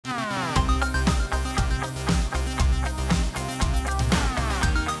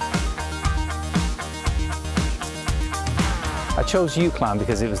chose UCLan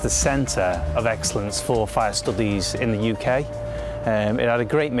because it was the centre of excellence for fire studies in the UK. It had a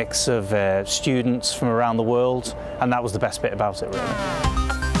great mix of students from around the world, and that was the best bit about it, really.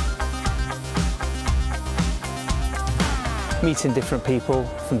 Meeting different people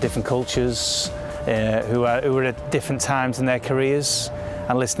from different cultures who are at different times in their careers,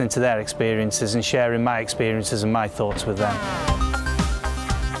 and listening to their experiences and sharing my experiences and my thoughts with them.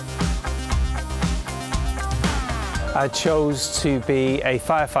 I chose to be a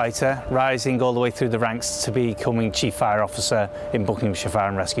firefighter, rising all the way through the ranks to becoming Chief Fire Officer in Buckinghamshire Fire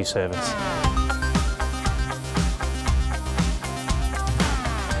and Rescue Service.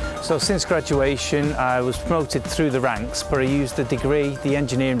 So since graduation, I was promoted through the ranks, but I used the degree, the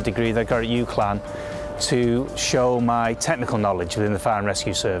engineering degree that I got at UCLan, to show my technical knowledge within the Fire and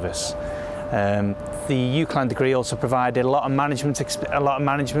Rescue Service. The UCLan degree also provided a lot of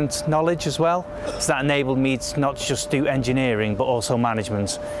management knowledge as well, so that enabled me to not just do engineering but also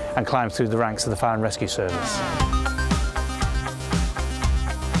management and climb through the ranks of the Fire and Rescue Service.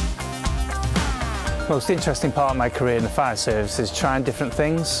 The most interesting part of my career in the fire service is trying different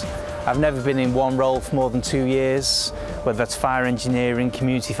things. I've never been in one role for more than 2 years, whether that's fire engineering,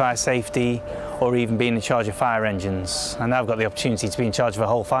 community fire safety, or even being in charge of fire engines. And now I've got the opportunity to be in charge of a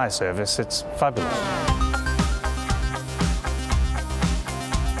whole fire service. It's fabulous.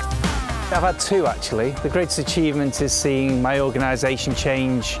 I've had two, actually. The greatest achievement is seeing my organisation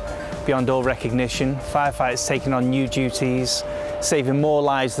change beyond all recognition. Firefighters taking on new duties, saving more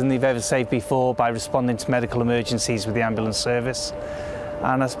lives than they've ever saved before by responding to medical emergencies with the ambulance service.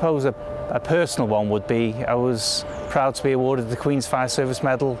 And I suppose a personal one would be, I was proud to be awarded the Queen's Fire Service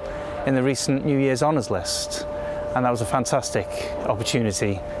Medal in the recent New Year's Honours list. And that was a fantastic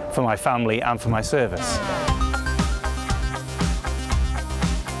opportunity for my family and for my service.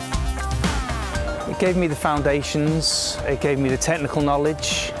 It gave me the foundations, it gave me the technical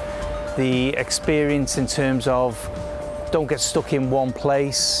knowledge, the experience in terms of don't get stuck in one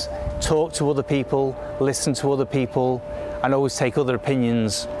place, talk to other people, listen to other people, and always take other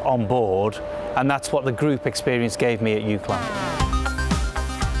opinions on board. And that's what the group experience gave me at UCLan.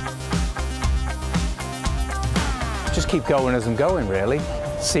 Just keep going as I'm going, really.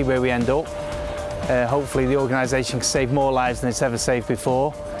 See where we end up. Hopefully the organisation can save more lives than it's ever saved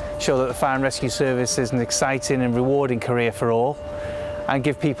before, show that the Fire and Rescue Service is an exciting and rewarding career for all, and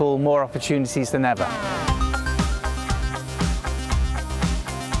give people more opportunities than ever.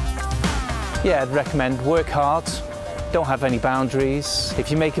 Yeah, I'd recommend work hard, don't have any boundaries. If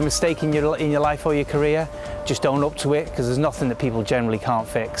you make a mistake in your life or your career, just own up to it, because there's nothing that people generally can't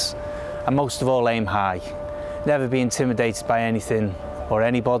fix. And most of all, aim high. Never be intimidated by anything or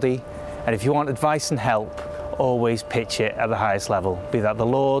anybody. And if you want advice and help, always pitch it at the highest level, be that the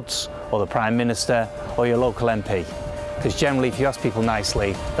Lords or the Prime Minister or your local MP. Because generally, if you ask people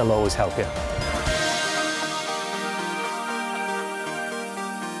nicely, they'll always help you.